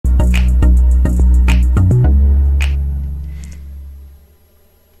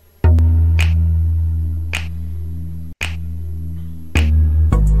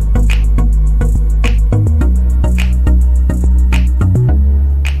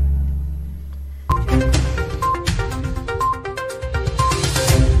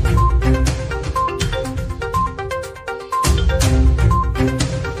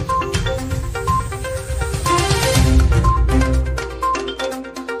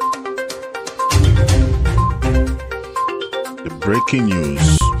Breaking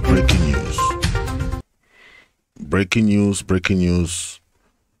news, breaking news. Breaking news, breaking news.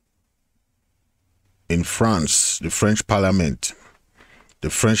 In France, the French Parliament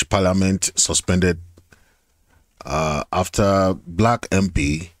suspended after black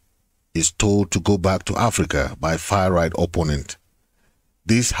MP is told to go back to Africa by far-right opponent.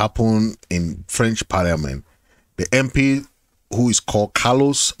 This happened in French Parliament. The MP, who is called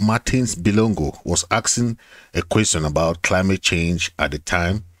Carlos Martens Bilongo, was asking a question about climate change at the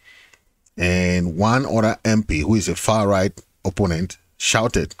time. And one other MP, who is a far-right opponent,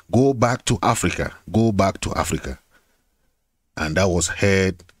 shouted, "Go back to Africa, go back to Africa." And that was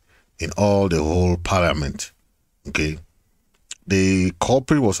heard in the whole parliament. Okay. The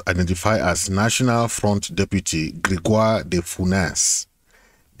culprit was identified as National Front Deputy Grégoire de Fournas.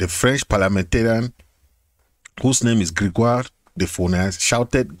 The French parliamentarian, whose name is Grégoire de Fournas,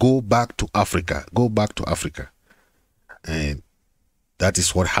 shouted, "Go back to Africa, go back to Africa." And that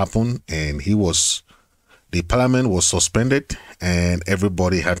is what happened. And the parliament was suspended and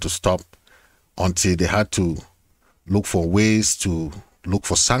everybody had to stop until they had to look for ways to look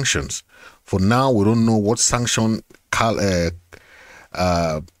for sanctions. For now, we don't know what sanction Grégoire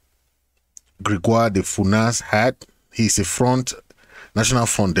de Fournas had. He's a National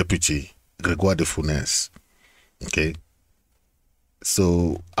Front Deputy, Grégoire de Fournas. Okay.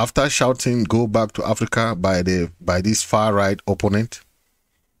 So after shouting "Go back to Africa" by this far-right opponent,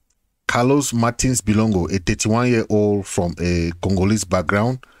 Carlos Martens Bilongo, a 31-year-old from a Congolese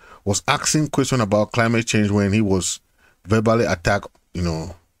background, was asking questions about climate change when he was verbally attacked.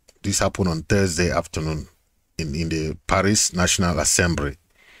 This happened on Thursday afternoon in the Paris National Assembly.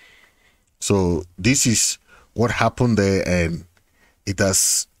 So this is what happened there, and it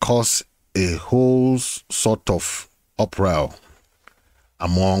has caused a whole sort of uproar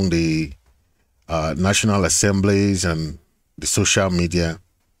among the national assemblies and the social media.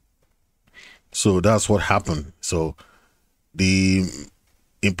 So that's what happened. So the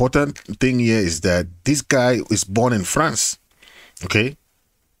important thing here is that this guy is born in France. Okay?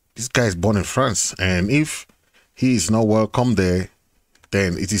 This guy is born in France. And if he is not welcome there,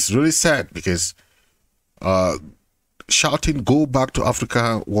 then it is really sad, because shouting "Go back to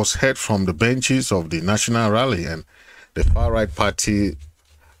Africa" was heard from the benches of the National Rally and the far-right party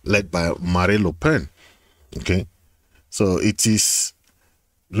led by Marine Le Pen. Okay? So it is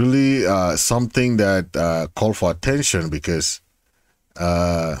really something that called for attention, because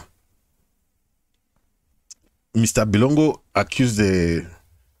Mr. Bilongo accused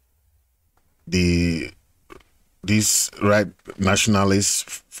these right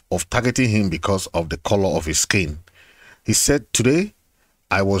nationalists of targeting him because of the color of his skin. He said, "Today,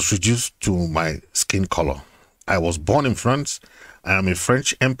 I was reduced to my skin color. I was born in France. I am a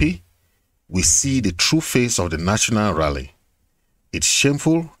French MP. We see the true face of the National Rally. It's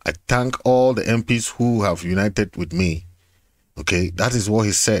shameful. I thank all the MPs who have united with me." Okay, that is what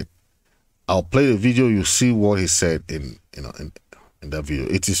he said. I'll play the video. You see what he said in that video.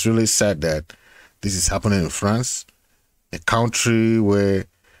 It is really sad that this is happening in France, a country where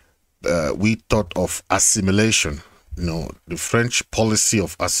we thought of assimilation. The French policy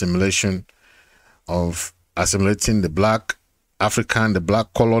of assimilation, of assimilating the black African, the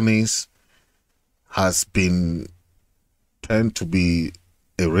black colonies, has been tend to be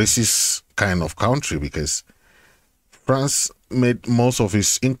a racist kind of country, because France made most of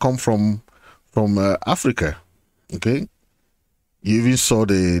its income from Africa. Okay, you even saw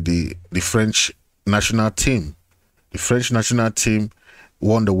the French national team. The French national team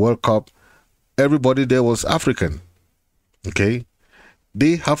won the World Cup. Everybody there was African. Okay,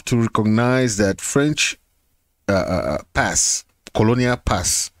 they have to recognize that French colonial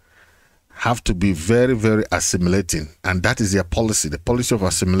past, have to be very, very assimilating, and that is their policy, the policy of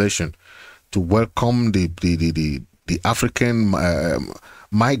assimilation, to welcome the African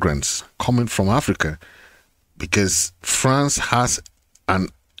migrants coming from Africa, because France has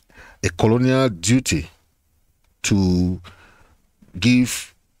a colonial duty to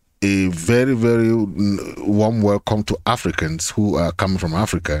give a very, very warm welcome to Africans who are coming from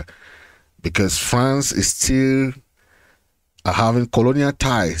Africa, because France is still having colonial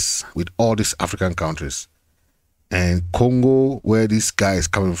ties with all these African countries. And Congo, where this guy is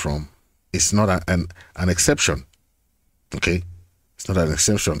coming from, is not an exception. Okay, it's not an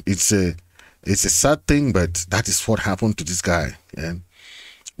exception. It's a sad thing, but that is what happened to this guy, and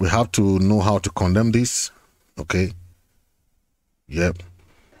we have to know how to condemn this. Okay. Yep.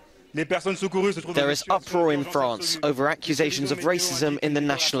 There is uproar in France over accusations of racism in the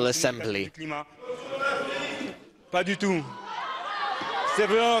National Assembly.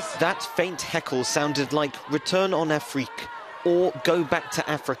 That faint heckle sounded like "Return en Afrique," or Go Back to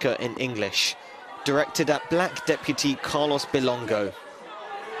Africa in English, directed at Black Deputy Carlos Bilongo.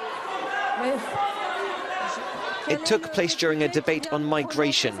 It took place during a debate on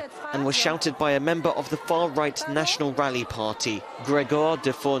migration and was shouted by a member of the far-right National Rally Party, Grégoire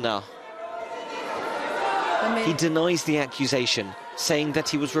de Fournas. He denies the accusation, saying that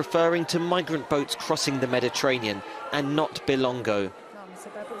he was referring to migrant boats crossing the Mediterranean and not Bilongo.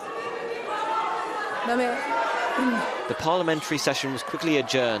 The parliamentary session was quickly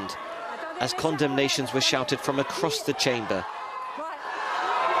adjourned as condemnations were shouted from across the chamber.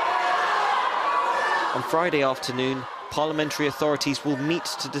 On Friday afternoon, parliamentary authorities will meet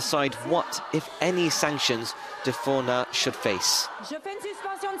to decide what, if any, sanctions de Fournas should face. Je fais une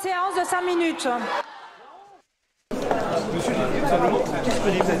suspension de séance de 5 minutes. Monsieur le Président, simplement, qu'est-ce que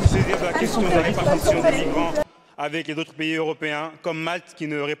vous avez saisir de la question de la répartition des migrants avec les autres pays européens, comme Malte, qui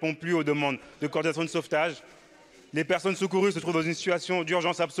ne répond plus aux demandes de coordination de sauvetage? Les personnes secourues se trouvent dans une situation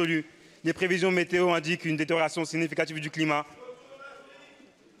d'urgence absolue. Les prévisions météo indiquent une détérioration significative du climat.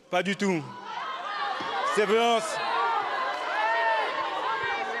 Pas du tout. Ces violences.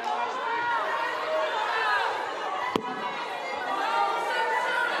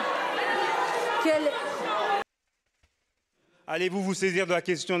 Allez-vous vous saisir de la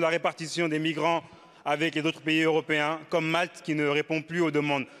question de la répartition des migrants avec les autres pays européens, comme Malte, qui ne répond plus aux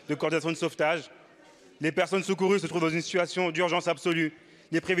demandes de coordination de sauvetage? Les personnes secourues se trouvent dans une situation d'urgence absolue.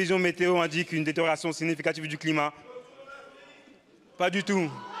 Les prévisions météo indiquent une détérioration significative du climat. Pas du tout.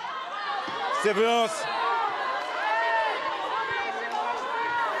 Ces violences.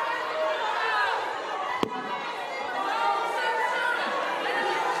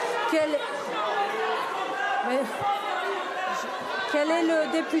 Quel est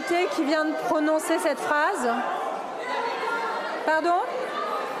le député qui vient de prononcer cette phrase? Pardon?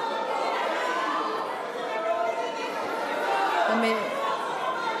 Mais...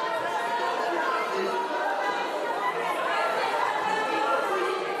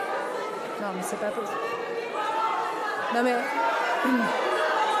 Non, mais c'est pas possible. Non, mais...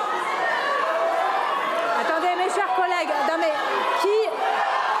 Attendez, mes chers collègues. Non, mais qui...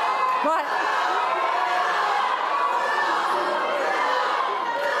 Voilà.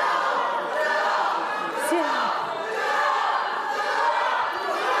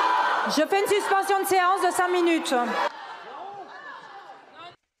 Je fais une suspension de séance de 5 minutes.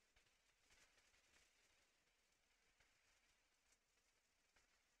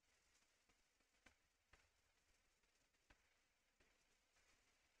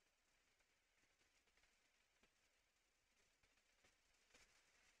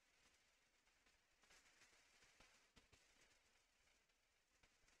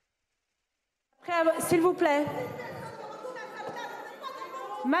 S'il vous plaît.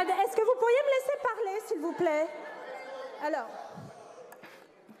 Est-ce que vous pourriez me laisser parler, s'il vous plaît? Alors,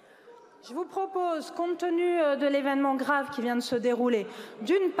 je vous propose, compte tenu de l'événement grave qui vient de se dérouler,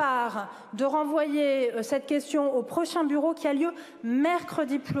 d'une part, de renvoyer cette question au prochain bureau qui a lieu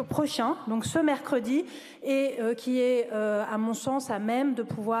mercredi prochain, donc ce mercredi, et qui est, à mon sens, à même de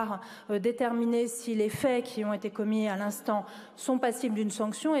pouvoir déterminer si les faits qui ont été commis à l'instant sont passibles d'une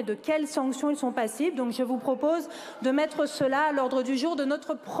sanction et de quelles sanctions ils sont passibles. Donc je vous propose de mettre cela à l'ordre du jour de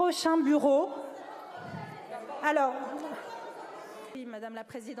notre prochain bureau. Alors... Madame la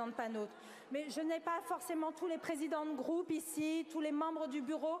Présidente Panot, mais je n'ai pas forcément tous les présidents de groupe ici, tous les membres du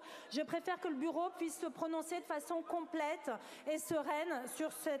bureau. Je préfère que le bureau puisse se prononcer de façon complète et sereine sur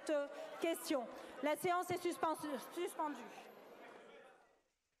cette question. La séance est suspendue.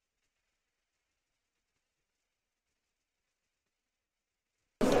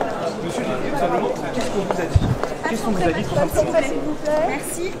 Monsieur le Président, simplement, qu'est-ce qu'on vous a dit? Qu'est-ce qu'on vous a dit tout simplement? S'il vous plaît.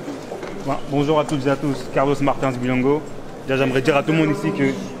 Merci. Bon, bonjour à toutes et à tous, Carlos Martens Bilongo. J'aimerais dire à tout le monde ici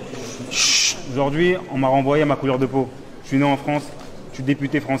que aujourd'hui, on m'a renvoyé à ma couleur de peau. Je suis né en France, je suis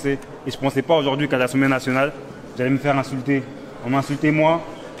député français et je ne pensais pas aujourd'hui qu'à l'Assemblée nationale, j'allais me faire insulter. On m'a insulté moi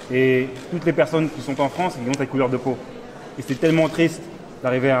et toutes les personnes qui sont en France qui ont cette couleur de peau. Et c'est tellement triste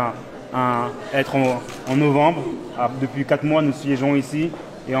d'arriver à être en novembre. Depuis 4 mois, nous siégeons ici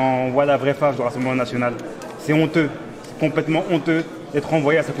et on voit la vraie face du Rassemblement national. C'est honteux, c'est complètement honteux d'être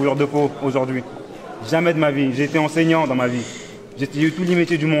renvoyé à sa couleur de peau aujourd'hui. Jamais de ma vie. J'ai été enseignant dans ma vie. J'ai eu tous les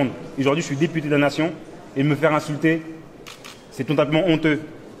métiers du monde. Aujourd'hui, je suis député de la nation et de me faire insulter, c'est totalement honteux.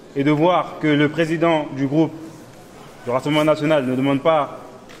 Et de voir que le président du groupe du Rassemblement national ne demande pas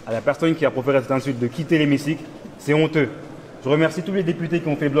à la personne qui a proféré cette insulte de quitter l'hémicycle, c'est honteux. Je remercie tous les députés qui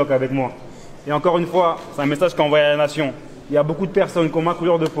ont fait bloc avec moi. Et encore une fois, c'est un message qu'a envoyé à la nation. Il y a beaucoup de personnes qui ont ma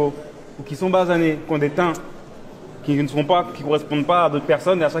couleur de peau ou qui sont basanées, qui ont des teints qui ne correspondent pas à d'autres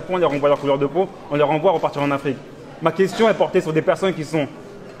personnes, et à chaque fois on les renvoie leur couleur de peau, on les renvoie à repartir en Afrique. Ma question est portée sur des personnes qui sont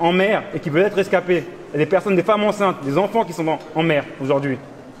en mer et qui veulent être rescapées. Et des personnes, des femmes enceintes, des enfants qui sont en mer aujourd'hui.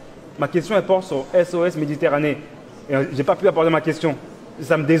 Ma question elle porte sur SOS Méditerranée. Et je n'ai pas pu aborder ma question.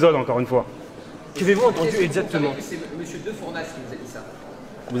 Ça me désole encore une fois. Qu'avez-vous entendu exactement? C'est M. de Fournas qui vous a dit ça.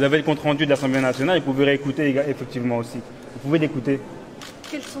 Vous avez le compte rendu de l'Assemblée nationale, et vous pouvez réécouter effectivement aussi. Vous pouvez l'écouter.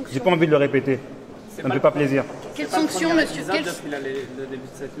 Quelles sanctions? J'ai pas envie de le répéter. Ça ne me fait pas plaisir. Quelles sanctions, monsieur? Depuis le début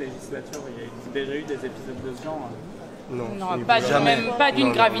de cette législature, il y a déjà eu des épisodes de ce genre. Non, Même pas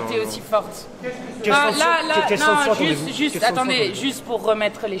d'une gravité aussi forte. Quelles sanctions attendez-vous? Attendez, juste pour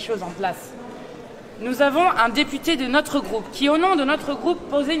remettre les choses en place. Nous avons un député de notre groupe qui, au nom de notre groupe,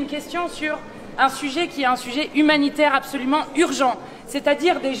 posait une question sur un sujet qui est un sujet humanitaire absolument urgent,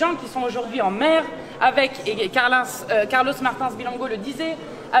 c'est-à-dire des gens qui sont aujourd'hui en mer, avec, et Carlos Martens Bilongo le disait,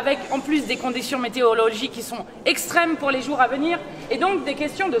 avec en plus des conditions météorologiques qui sont extrêmes pour les jours à venir, et donc des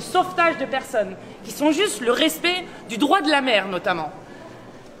questions de sauvetage de personnes, qui sont juste le respect du droit de la mer notamment.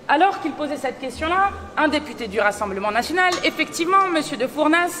 Alors qu'il posait cette question-là, un député du Rassemblement national, effectivement, M. de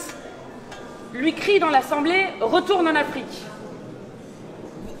Fournas, lui crie dans l'Assemblée « Retourne en Afrique ».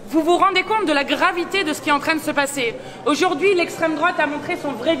 Vous vous rendez compte de la gravité de ce qui est en train de se passer? Aujourd'hui, l'extrême droite a montré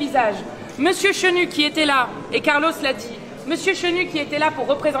son vrai visage. Monsieur Chenu, qui était là, et Carlos l'a dit, Monsieur Chenu, qui était là pour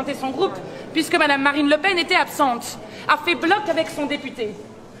représenter son groupe, puisque Madame Marine Le Pen était absente, a fait bloc avec son député.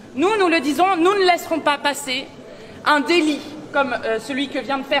 Nous le disons, nous ne laisserons pas passer un délit comme celui que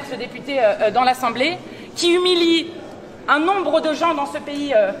vient de faire ce député dans l'Assemblée, qui humilie un nombre de gens dans ce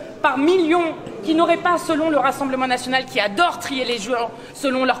pays par millions qui n'auraient pas, selon le Rassemblement national, qui adore trier les gens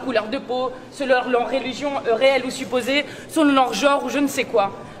selon leur couleur de peau, selon leur religion réelle ou supposée, selon leur genre ou je ne sais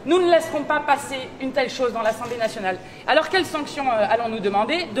quoi. Nous ne laisserons pas passer une telle chose dans l'Assemblée nationale. Alors quelles sanctions allons-nous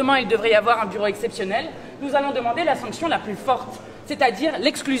demander? Demain, il devrait y avoir un bureau exceptionnel. Nous allons demander la sanction la plus forte, c'est-à-dire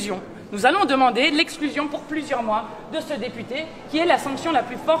l'exclusion. Nous allons demander l'exclusion pour plusieurs mois de ce député, qui est la sanction la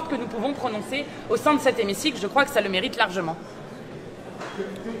plus forte que nous pouvons prononcer au sein de cet hémicycle. Je crois que ça le mérite largement.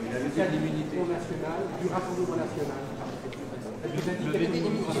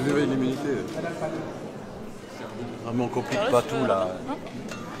 Lever l'immunité. Ah, mais on complique pas tout là.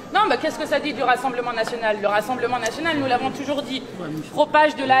 Non, mais qu'est-ce que ça dit du Rassemblement national? Le Rassemblement national, nous l'avons toujours dit,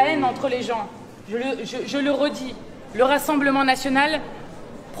 propage de la haine entre les gens. Je le redis, le Rassemblement national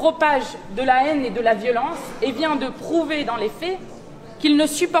propage de la haine et de la violence et vient de prouver dans les faits qu'il ne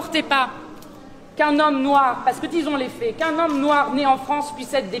supportait pas qu'un homme noir, parce que disons les faits, qu'un homme noir né en France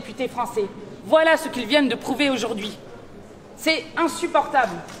puisse être député français. Voilà ce qu'ils viennent de prouver aujourd'hui. C'est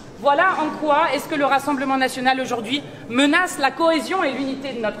insupportable. Voilà en quoi est-ce que le Rassemblement national aujourd'hui menace la cohésion et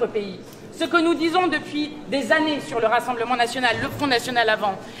l'unité de notre pays. Ce que nous disons depuis des années sur le Rassemblement national, le Front national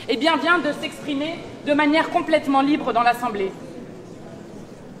avant, eh bien vient de s'exprimer de manière complètement libre dans l'Assemblée.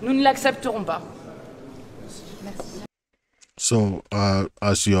 Nous ne l'accepterons pas. Merci. So,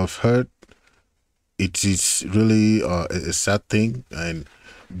 as you have heard, it is really a sad thing. And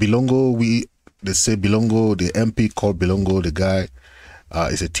Bilongo, they say Bilongo, the MP called Bilongo, the guy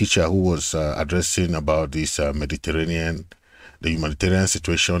is a teacher who was addressing about this the humanitarian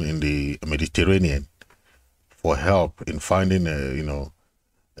situation in the Mediterranean for help in finding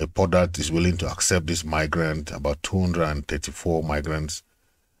a port that is willing to accept this migrant, about 234 migrants,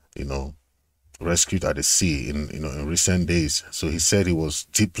 rescued at the sea in recent days. So he said he was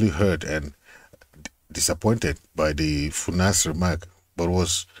deeply hurt and disappointed by the Fournas remark, but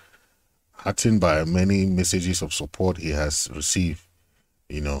was heartened by many messages of support he has received.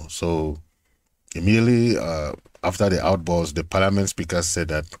 So immediately after the outburst, the parliament speaker said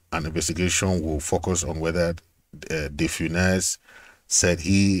that an investigation will focus on whether de Fournas said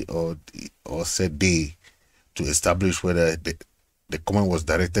he or said they, to establish whether the comment was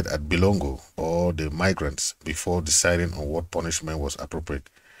directed at Bilongo or the migrants before deciding on what punishment was appropriate.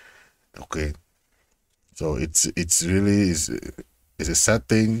 Okay, so it's really it's a sad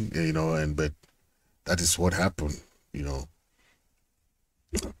thing, but that is what happened.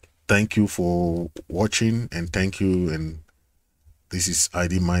 Thank you for watching, and thank you. And this is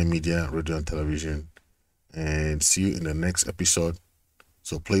ID My Media, Radio and Television, and see you in the next episode.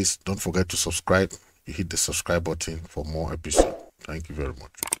 So please don't forget to subscribe. You hit the subscribe button for more episodes. Thank you very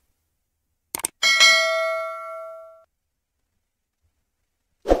much.